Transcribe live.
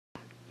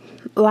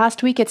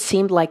Last week, it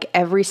seemed like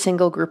every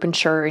single group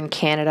insurer in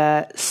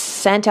Canada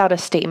sent out a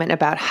statement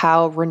about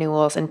how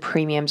renewals and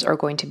premiums are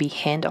going to be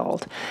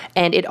handled.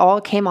 And it all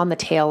came on the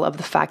tail of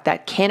the fact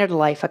that Canada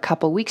Life a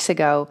couple weeks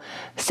ago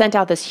sent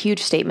out this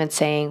huge statement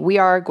saying, we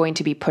are going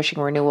to be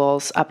pushing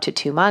renewals up to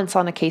 2 months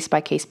on a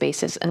case-by-case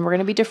basis, and we're going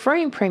to be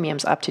deferring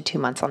premiums up to 2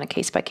 months on a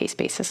case-by-case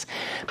basis.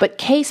 But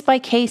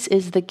case-by-case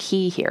is the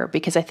key here,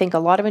 because I think a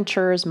lot of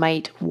insurers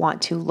might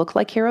want to look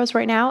like heroes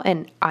right now,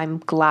 and I'm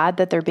glad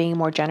that they're being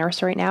more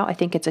generous right now. I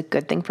think it's a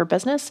good thing for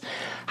business.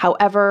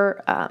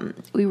 However,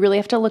 we really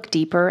have to look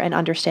deeper and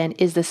understand,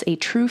 is this a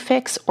true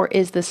fix or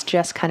is this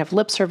just kind of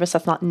lip service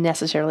that's not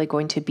necessarily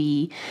going to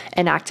be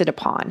enacted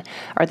upon?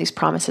 Are these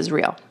promises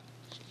real?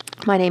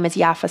 My name is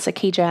Yafa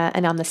Sakija,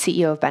 and I'm the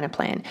CEO of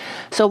Beneplan.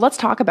 So let's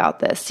talk about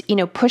this.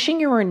 Pushing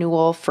your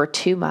renewal for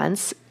 2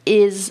 months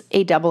is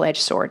a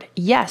double-edged sword.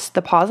 Yes,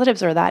 the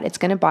positives are that it's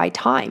going to buy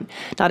time.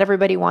 Not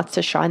everybody wants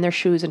to shine their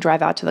shoes and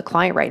drive out to the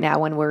client right now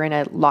when we're in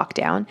a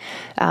lockdown.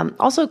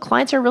 Also,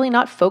 clients are really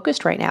not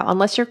focused right now,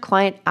 unless your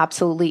client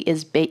absolutely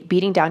is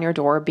beating down your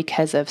door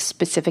because of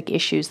specific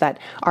issues that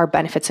are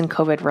benefits and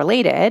COVID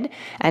related.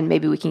 And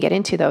maybe we can get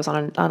into those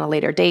on a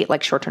later date,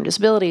 like short-term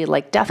disability,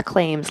 like death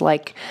claims,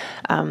 like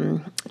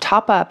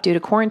top up due to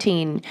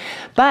quarantine.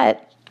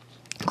 But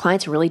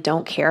clients really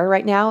don't care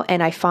right now.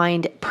 And I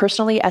find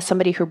personally, as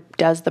somebody who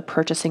does the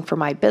purchasing for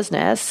my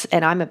business,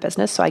 and I'm a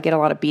business, so I get a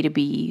lot of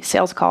B2B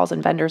sales calls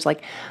and vendors,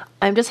 like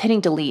I'm just hitting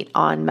delete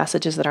on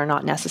messages that are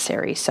not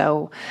necessary.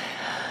 So,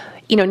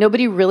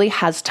 nobody really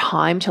has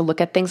time to look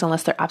at things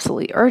unless they're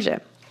absolutely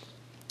urgent.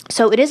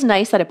 So it is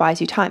nice that it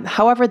buys you time.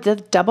 However, the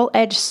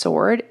double-edged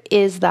sword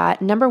is that,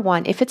 number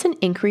one, if it's an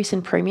increase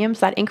in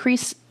premiums, that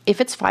increase,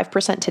 if it's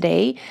 5%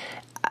 today,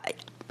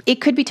 it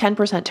could be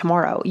 10%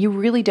 tomorrow. You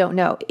really don't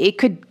know. It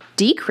could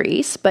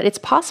decrease, but it's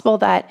possible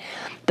that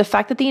the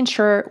fact that the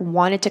insurer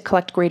wanted to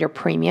collect greater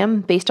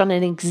premium based on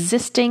an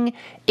existing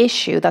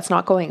issue that's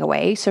not going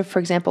away. So for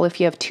example, if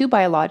you have 2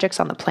 biologics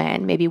on the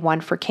plan, maybe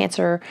one for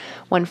cancer,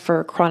 one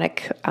for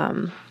chronic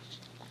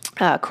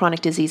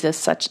diseases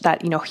such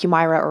that,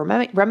 Humira or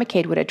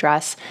Remicade would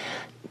address,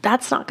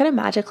 that's not going to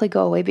magically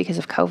go away because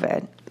of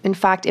COVID. In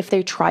fact, if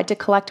they tried to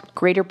collect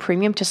greater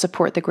premium to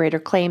support the greater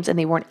claims and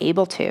they weren't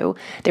able to,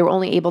 they were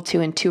only able to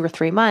in 2 or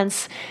 3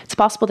 months, it's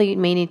possible they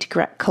may need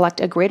to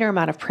collect a greater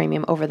amount of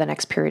premium over the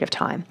next period of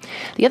time.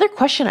 The other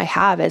question I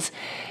have is,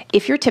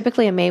 if you're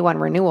typically a May 1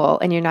 renewal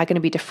and you're not going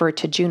to be deferred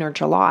to June or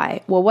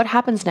July, well, what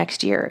happens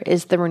next year?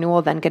 Is the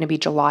renewal then going to be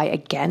July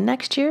again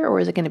next year,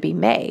 or is it going to be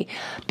May?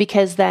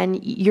 Because then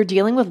you're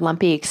dealing with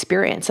lumpy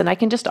experience. And I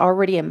can just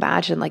already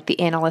imagine like the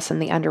analysts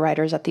and the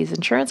underwriters at these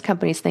insurance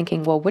companies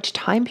thinking, well, which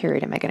time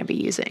period am I going to be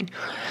using?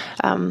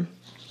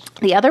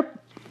 The other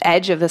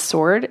edge of the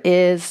sword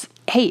is,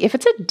 hey, if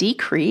it's a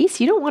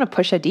decrease, you don't want to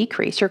push a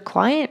decrease. Your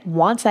client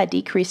wants that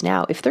decrease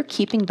now. If they're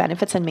keeping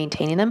benefits and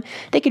maintaining them,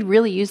 they could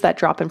really use that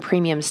drop in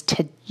premiums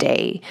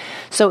today.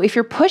 So if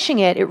you're pushing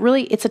it,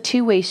 it's a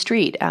two-way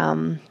street.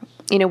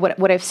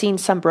 What I've seen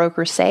some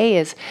brokers say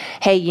is,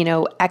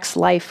 hey, X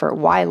Life or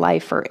Y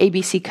Life or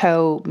ABC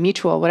Co,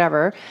 Mutual,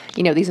 whatever,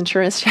 these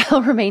insurance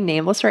shall remain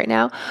nameless right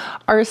now,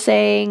 are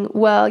saying,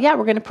 well, yeah,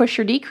 we're going to push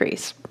your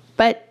decrease,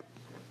 but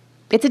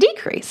it's a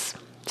decrease.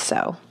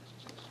 So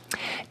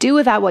do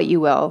with that what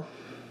you will.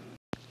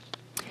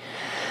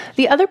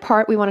 The other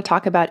part we want to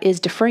talk about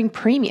is deferring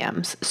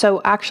premiums.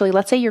 So actually,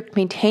 let's say you're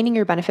maintaining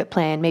your benefit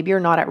plan. Maybe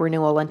you're not at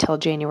renewal until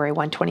January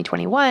 1,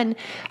 2021.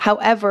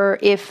 However,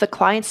 if the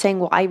client's saying,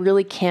 well, I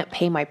really can't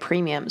pay my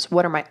premiums,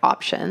 what are my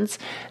options?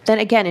 Then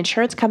again,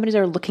 insurance companies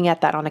are looking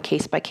at that on a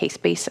case-by-case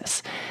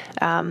basis.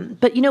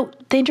 But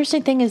the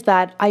interesting thing is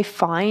that I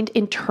find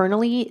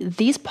internally,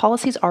 these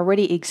policies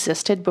already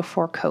existed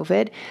before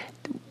COVID.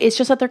 It's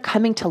just that they're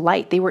coming to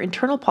light. They were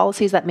internal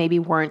policies that maybe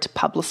weren't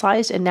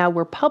publicized, and now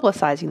we're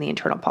publicizing the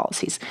internal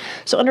policies.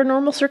 So under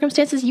normal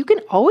circumstances, you can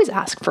always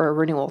ask for a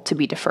renewal to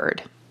be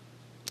deferred.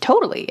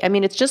 Totally. I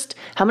mean, it's just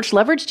how much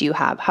leverage do you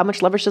have? How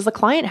much leverage does the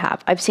client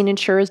have? I've seen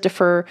insurers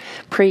defer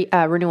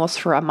renewals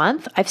for a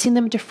month. I've seen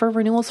them defer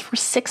renewals for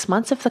 6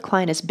 months if the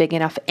client is big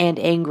enough and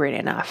angry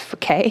enough.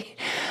 Okay.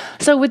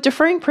 So with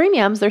deferring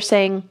premiums, they're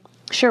saying,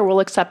 sure,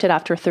 we'll accept it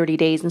after 30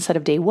 days instead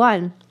of day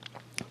 1.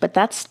 But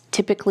that's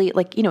typically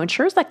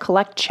insurers that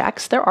collect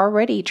checks, they're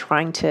already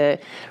trying to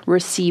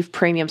receive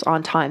premiums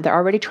on time. They're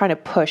already trying to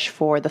push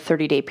for the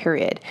 30-day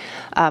period.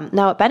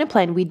 Now at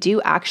Beneplan, we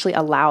do actually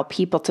allow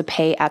people to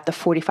pay at the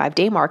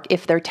 45-day mark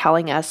if they're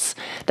telling us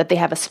that they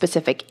have a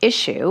specific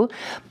issue.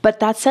 But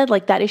that said,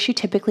 that issue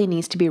typically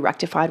needs to be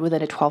rectified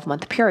within a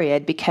 12-month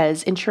period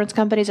because insurance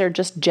companies are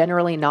just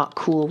generally not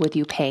cool with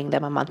you paying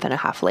them a month and a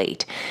half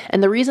late.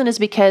 And the reason is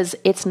because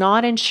it's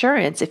not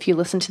insurance. If you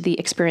listen to the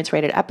Experience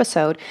Rated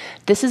episode,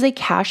 this is a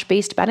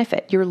cash-based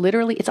benefit.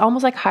 It's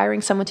almost like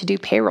hiring someone to do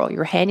payroll.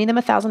 You're handing them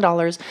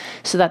 $1,000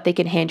 so that they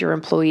can hand your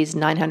employees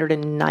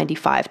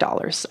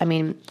 $995. I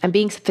mean, I'm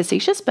being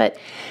facetious, but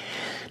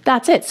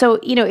that's it. So,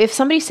 if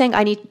somebody's saying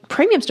I need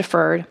premiums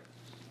deferred,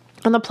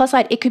 On the plus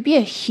side, it could be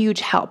a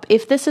huge help.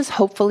 If this is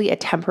hopefully a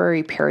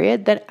temporary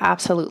period, then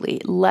absolutely,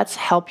 let's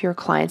help your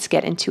clients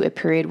get into a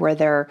period where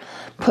they're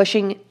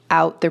pushing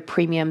out their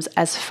premiums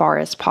as far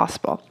as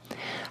possible.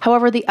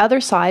 However, the other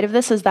side of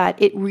this is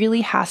that it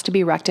really has to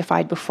be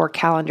rectified before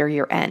calendar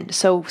year end.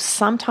 So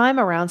sometime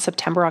around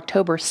September,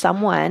 October,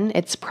 someone,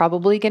 it's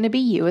probably going to be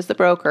you as the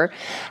broker,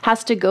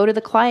 has to go to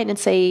the client and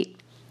say,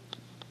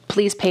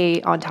 please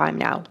pay on time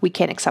now. We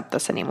can't accept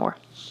this anymore.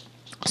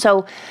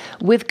 So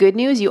with good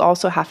news, you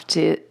also have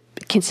to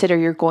consider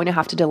you're going to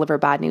have to deliver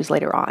bad news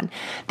later on.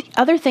 The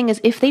other thing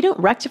is if they don't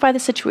rectify the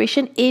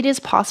situation, it is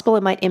possible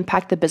it might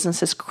impact the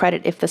business's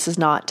credit if this is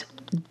not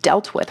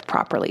dealt with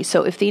properly.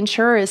 So if the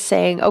insurer is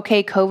saying,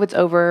 okay, COVID's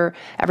over,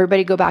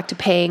 everybody go back to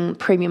paying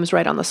premiums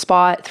right on the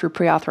spot through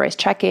pre-authorized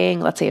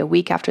checking, let's say a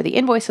week after the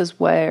invoices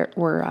were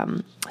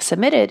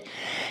submitted,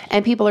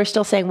 and people are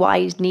still saying, well,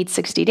 I need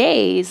 60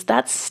 days,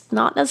 that's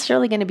not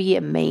necessarily going to be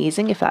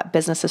amazing if that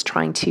business is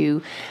trying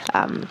to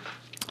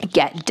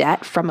get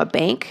debt from a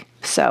bank.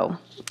 So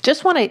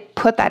just want to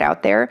put that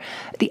out there.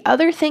 The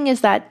other thing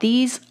is that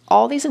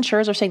all these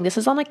insurers are saying this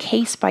is on a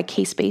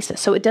case-by-case basis.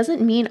 So it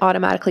doesn't mean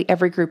automatically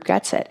every group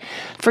gets it.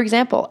 For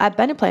example, at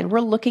Beneplan,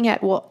 we're looking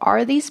at, well,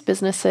 are these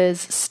businesses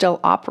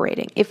still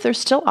operating? If they're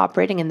still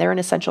operating and they're an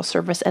essential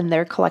service and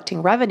they're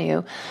collecting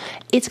revenue,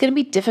 it's going to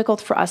be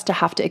difficult for us to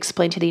have to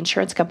explain to the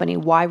insurance company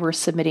why we're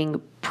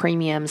submitting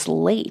premiums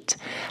late.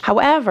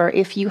 However,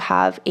 if you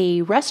have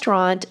a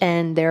restaurant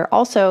and they're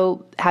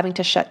also having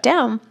to shut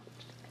down,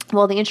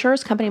 well, the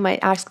insurance company might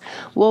ask,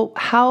 well,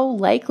 how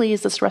likely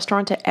is this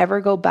restaurant to ever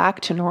go back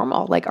to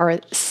normal?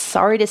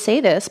 Sorry to say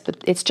this, but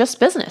it's just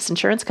business.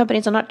 Insurance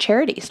companies are not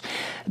charities.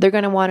 They're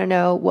going to want to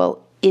know,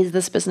 well, is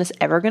this business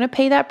ever going to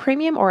pay that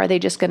premium, or are they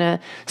just going to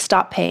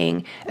stop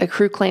paying,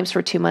 accrue claims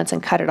for 2 months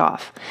and cut it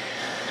off?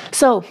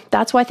 So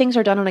that's why things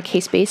are done on a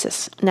case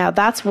basis. Now,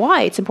 that's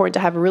why it's important to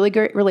have a really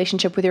great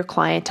relationship with your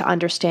client to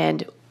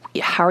understand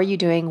how are you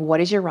doing,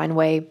 what is your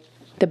runway.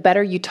 The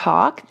better you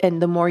talk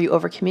and the more you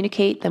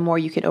over-communicate, the more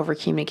you can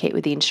over-communicate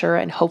with the insurer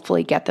and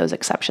hopefully get those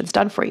exceptions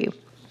done for you.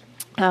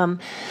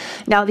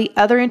 Now, the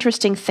other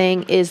interesting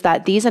thing is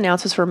that these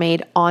announcements were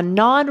made on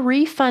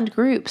non-refund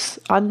groups,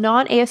 on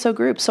non-ASO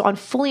groups. So on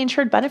fully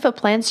insured benefit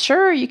plans,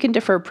 sure, you can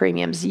defer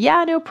premiums.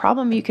 Yeah, no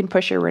problem. You can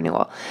push your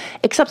renewal.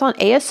 Except on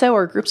ASO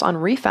or groups on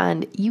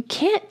refund, you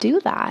can't do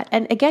that.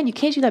 And again, you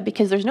can't do that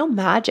because there's no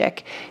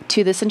magic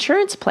to this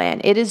insurance plan.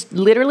 It is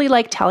literally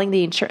like telling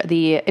the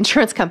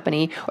insurance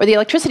company or the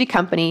electricity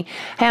company,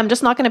 hey, I'm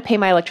just not going to pay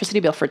my electricity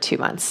bill for 2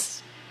 months.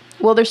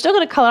 Well, they're still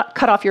going to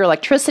cut off your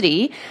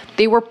electricity.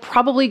 They were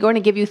probably going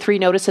to give you 3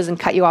 notices and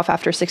cut you off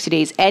after 60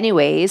 days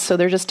anyways, so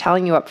they're just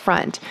telling you up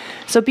front.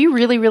 So be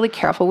really, really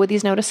careful with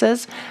these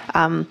notices.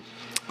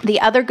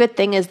 The other good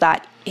thing is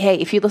that, hey,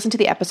 if you listen to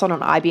the episode on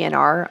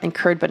IBNR,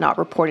 incurred but not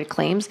reported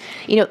claims,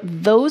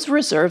 those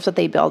reserves that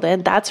they build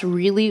in, that's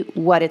really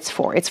what it's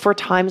for. It's for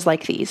times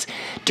like these.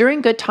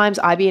 During good times,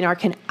 IBNR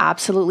can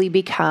absolutely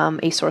become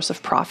a source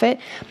of profit.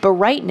 But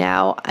right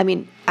now,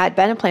 at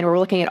Beneplan, we're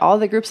looking at all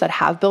the groups that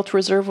have built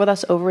reserve with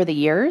us over the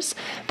years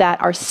that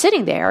are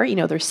sitting there,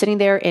 they're sitting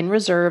there in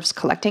reserves,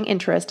 collecting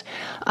interest,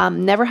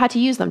 never had to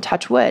use them,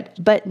 touch wood.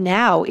 But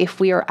now if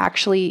we are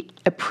actually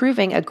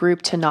approving a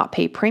group to not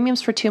pay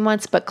premiums for 2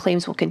 months, but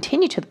claims will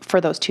continue for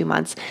those 2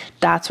 months,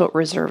 that's what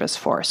reserve is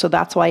for. So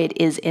that's why it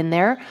is in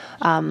there.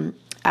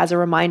 As a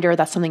reminder,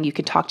 that's something you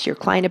can talk to your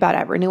client about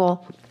at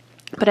renewal.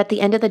 But at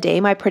the end of the day,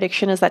 my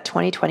prediction is that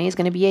 2020 is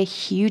going to be a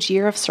huge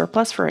year of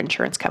surplus for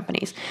insurance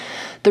companies.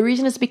 The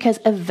reason is because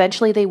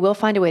eventually they will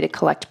find a way to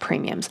collect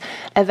premiums.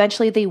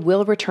 Eventually they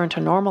will return to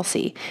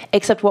normalcy.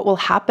 Except what will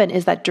happen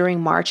is that during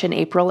March and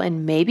April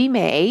and maybe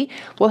May,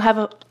 we'll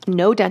have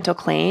no dental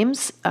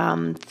claims.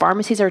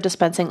 Pharmacies are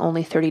dispensing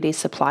only 30 days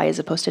supply as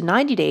opposed to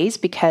 90 days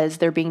because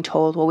they're being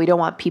told, well, we don't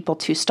want people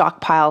to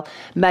stockpile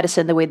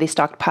medicine the way they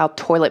stockpile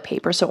toilet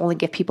paper, so only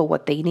give people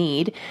what they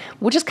need,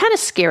 which is kind of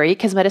scary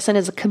because medicine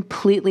is a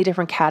completely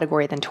different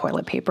category than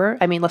toilet paper.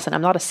 Listen,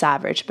 I'm not a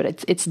savage,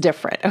 but it's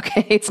different,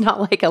 okay? It's not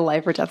like a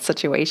life or death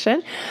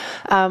situation.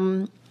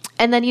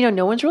 And then,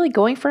 no one's really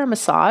going for a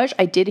massage.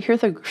 I did hear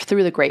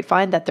through the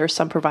grapevine that there's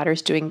some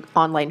providers doing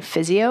online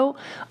physio.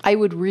 I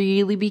would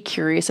really be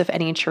curious if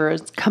any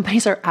insurance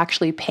companies are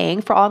actually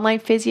paying for online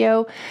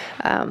physio.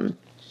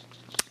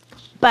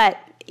 But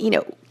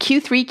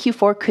Q3,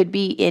 Q4 could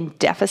be in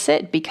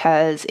deficit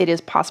because it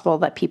is possible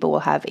that people will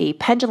have a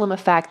pendulum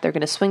effect. They're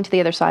going to swing to the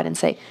other side and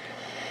say,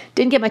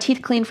 didn't get my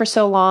teeth cleaned for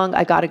so long,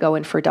 I got to go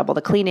in for double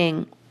the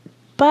cleaning.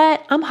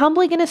 But I'm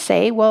humbly going to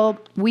say, well,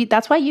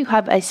 that's why you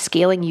have a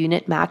scaling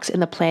unit max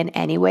in the plan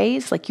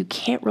anyways. You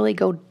can't really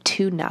go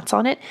too nuts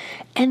on it.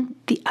 And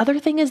the other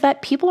thing is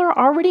that people are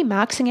already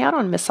maxing out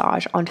on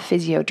massage, on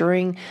physio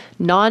during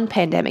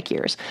non-pandemic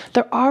years.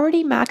 They're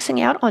already maxing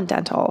out on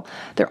dental.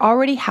 They're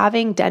already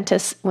having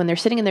dentists, when they're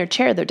sitting in their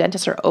chair, their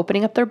dentists are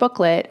opening up their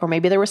booklet or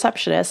maybe their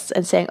receptionists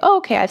and saying, oh,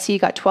 okay, I see you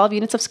got 12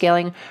 units of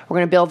scaling. We're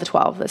going to build the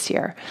 12 this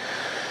year.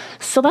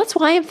 So that's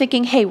why I'm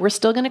thinking, hey, we're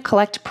still going to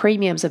collect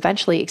premiums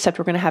eventually, except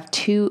we're going to have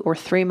 2 or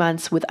 3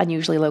 months with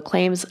unusually low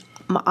claims.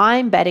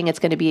 I'm betting it's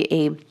going to be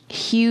a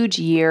huge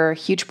year,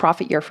 huge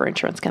profit year for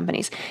insurance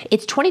companies.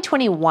 It's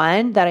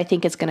 2021 that I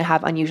think is going to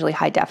have unusually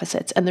high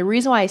deficits. And the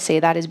reason why I say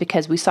that is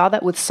because we saw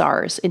that with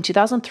SARS in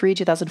 2003,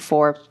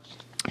 2004.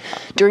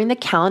 During the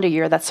calendar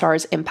year that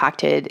SARS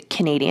impacted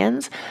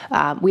Canadians,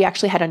 we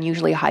actually had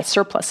unusually high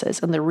surpluses.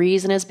 And the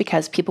reason is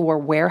because people were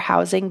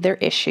warehousing their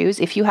issues.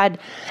 If you had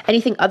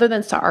anything other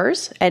than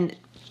SARS, and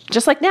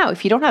just like now,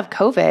 if you don't have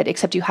COVID,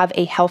 except you have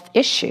a health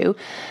issue,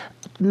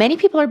 many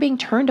people are being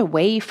turned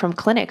away from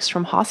clinics,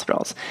 from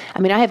hospitals. I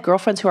mean, I have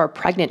girlfriends who are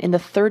pregnant in the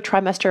 3rd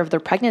trimester of their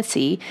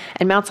pregnancy,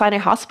 and Mount Sinai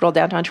Hospital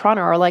downtown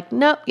Toronto are like,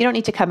 no, you don't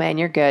need to come in.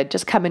 You're good.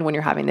 Just come in when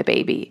you're having the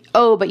baby.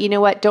 Oh, but you know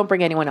what? Don't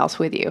bring anyone else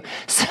with you.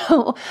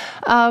 So,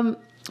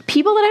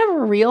 people that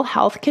have real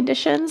health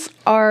conditions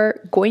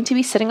are going to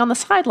be sitting on the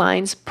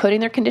sidelines, putting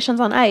their conditions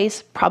on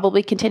ice,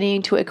 probably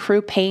continuing to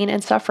accrue pain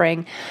and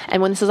suffering.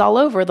 And when this is all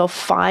over, they'll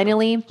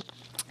finally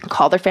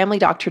call their family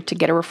doctor to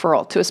get a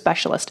referral to a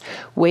specialist,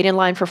 wait in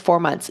line for 4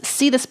 months,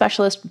 see the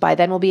specialist. By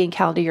then we'll be in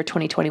calendar year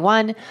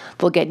 2021.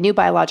 They'll get new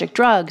biologic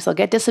drugs, they'll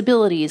get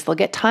disabilities, they'll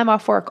get time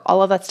off work,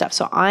 all of that stuff.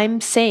 So I'm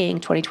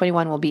saying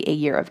 2021 will be a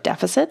year of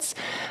deficits.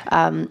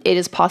 It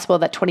is possible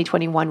that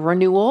 2021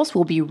 renewals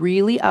will be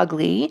really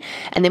ugly,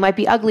 and they might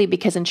be ugly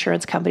because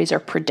insurance companies are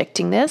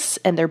predicting this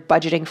and they're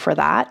budgeting for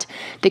that.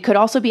 They could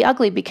also be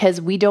ugly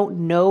because we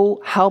don't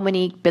know how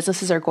many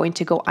businesses are going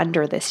to go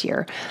under this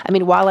year. I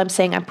mean, while I'm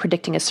saying I'm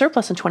predicting a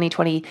surplus in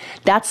 2020,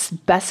 that's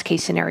best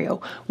case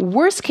scenario.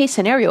 Worst case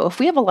scenario, if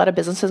we have a lot of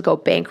businesses go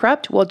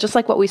bankrupt, well, just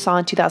like what we saw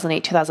in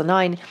 2008,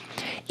 2009,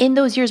 in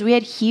those years, we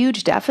had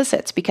huge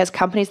deficits because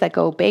companies that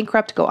go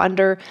bankrupt, go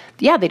under,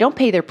 they don't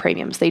pay their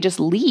premiums. They just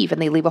leave,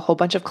 and they leave a whole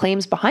bunch of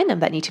claims behind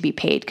them that need to be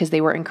paid because they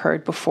were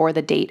incurred before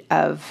the date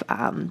of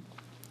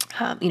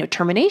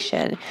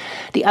termination.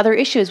 The other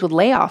issue is with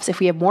layoffs. If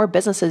we have more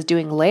businesses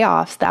doing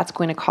layoffs, that's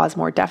going to cause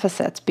more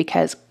deficits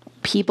because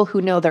people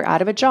who know they're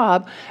out of a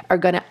job are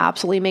going to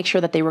absolutely make sure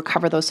that they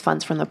recover those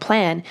funds from the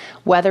plan,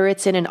 whether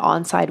it's in an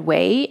on-side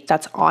way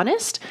that's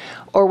honest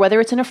or whether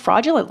it's in a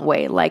fraudulent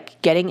way,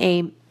 like getting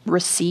a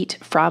receipt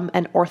from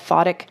an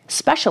orthotic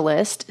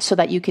specialist so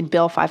that you can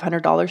bill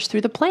 $500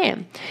 through the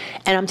plan.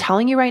 And I'm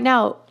telling you right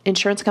now,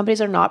 insurance companies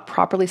are not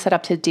properly set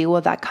up to deal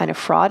with that kind of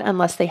fraud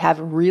unless they have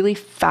really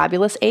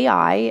fabulous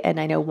AI,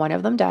 and I know one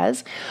of them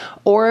does,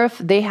 or if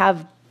they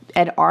have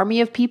an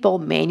army of people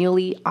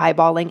manually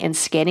eyeballing and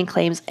scanning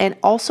claims and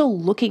also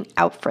looking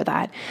out for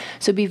that.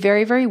 So be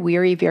very, very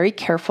wary, very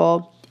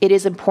careful. It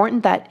is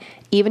important that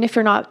even if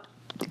you're not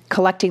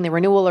collecting the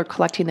renewal or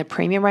collecting the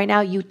premium right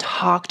now, you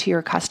talk to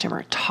your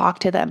customer, talk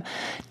to them,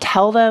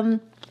 tell them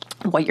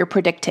what you're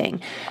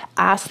predicting,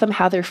 ask them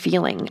how they're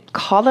feeling,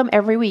 call them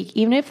every week.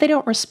 Even if they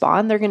don't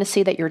respond, they're going to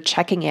see that you're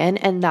checking in,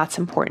 and that's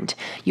important.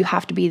 You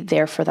have to be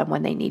there for them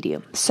when they need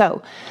you.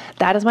 So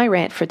that is my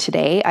rant for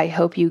today. I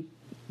hope you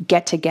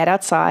get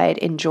outside,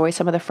 enjoy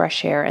some of the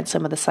fresh air and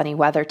some of the sunny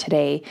weather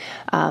today.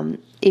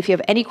 If you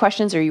have any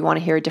questions or you want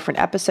to hear a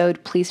different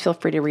episode, please feel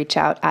free to reach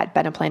out at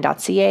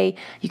benaplan.ca.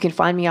 You can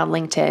find me on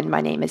LinkedIn.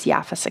 My name is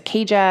Yafa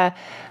Sakeja.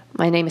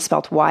 My name is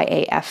spelled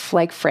Y-A-F,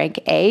 like Frank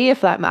A, if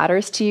that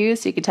matters to you.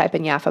 So you can type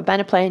in Yafa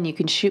Benaplan. You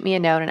can shoot me a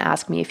note and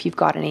ask me if you've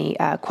got any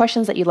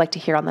questions that you'd like to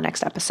hear on the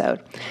next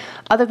episode.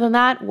 Other than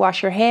that,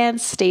 wash your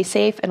hands, stay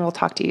safe, and we'll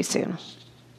talk to you soon.